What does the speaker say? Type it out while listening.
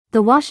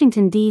The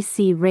Washington,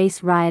 D.C.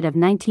 race riot of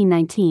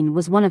 1919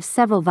 was one of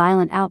several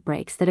violent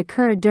outbreaks that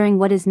occurred during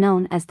what is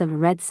known as the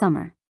Red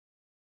Summer.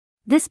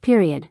 This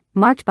period,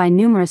 marked by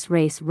numerous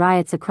race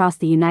riots across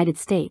the United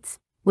States,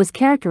 was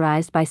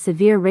characterized by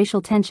severe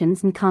racial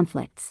tensions and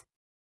conflicts.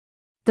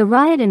 The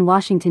riot in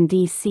Washington,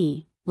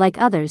 D.C., like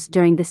others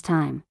during this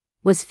time,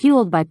 was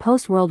fueled by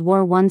post-World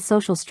War I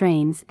social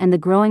strains and the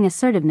growing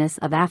assertiveness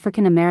of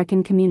African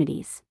American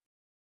communities.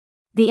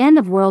 The end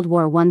of World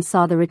War I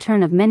saw the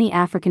return of many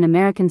African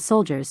American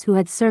soldiers who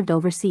had served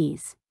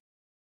overseas.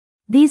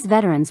 These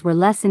veterans were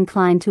less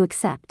inclined to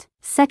accept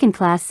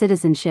second-class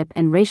citizenship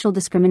and racial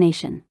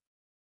discrimination.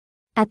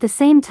 At the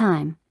same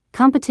time,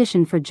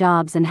 competition for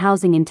jobs and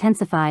housing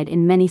intensified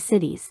in many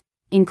cities,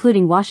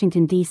 including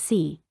Washington,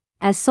 D.C.,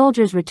 as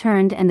soldiers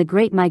returned and the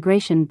Great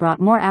Migration brought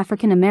more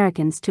African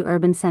Americans to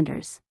urban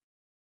centers.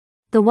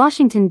 The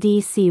Washington,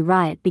 D.C.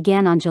 riot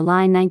began on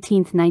July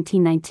 19,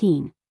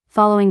 1919,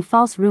 following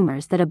false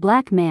rumors that a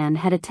black man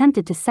had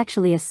attempted to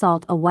sexually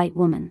assault a white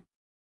woman.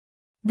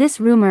 This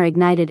rumor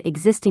ignited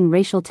existing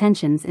racial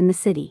tensions in the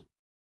city.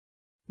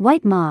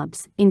 White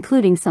mobs,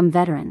 including some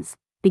veterans,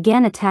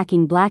 began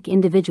attacking black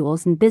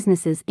individuals and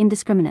businesses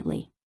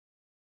indiscriminately.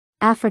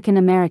 African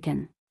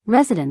American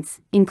residents,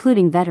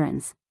 including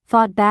veterans,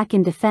 fought back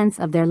in defense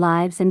of their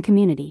lives and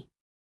community.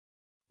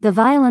 The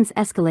violence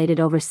escalated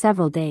over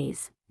several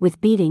days,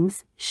 with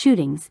beatings,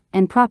 shootings,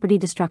 and property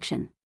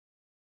destruction.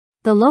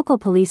 The local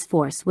police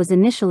force was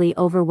initially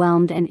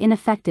overwhelmed and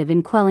ineffective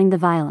in quelling the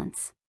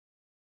violence.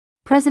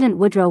 President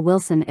Woodrow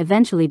Wilson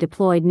eventually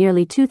deployed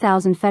nearly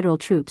 2,000 federal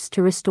troops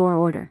to restore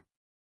order.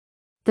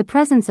 The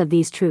presence of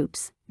these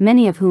troops,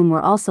 many of whom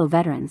were also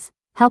veterans,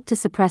 helped to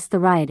suppress the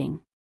rioting.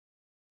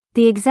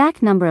 The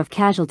exact number of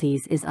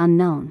casualties is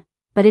unknown,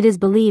 but it is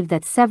believed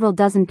that several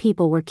dozen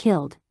people were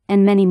killed,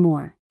 and many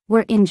more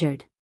were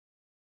injured.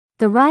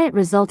 The riot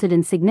resulted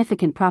in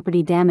significant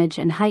property damage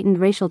and heightened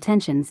racial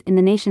tensions in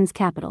the nation's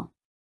capital.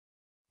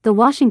 The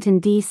Washington,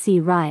 D.C.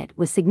 riot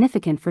was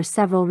significant for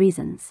several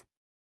reasons.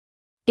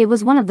 It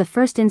was one of the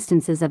first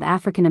instances of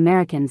African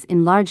Americans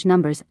in large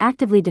numbers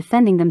actively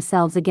defending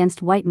themselves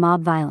against white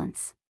mob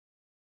violence.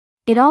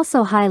 It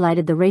also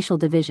highlighted the racial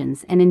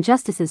divisions and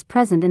injustices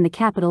present in the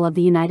capital of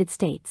the United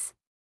States.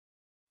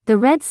 The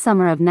Red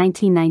Summer of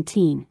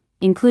 1919,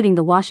 including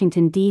the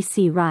Washington,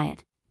 D.C.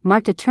 riot,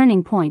 marked a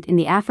turning point in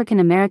the African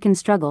American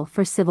struggle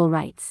for civil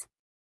rights.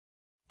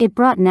 It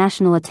brought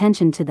national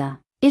attention to the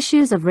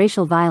issues of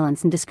racial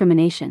violence and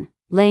discrimination,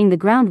 laying the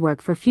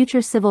groundwork for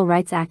future civil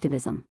rights activism.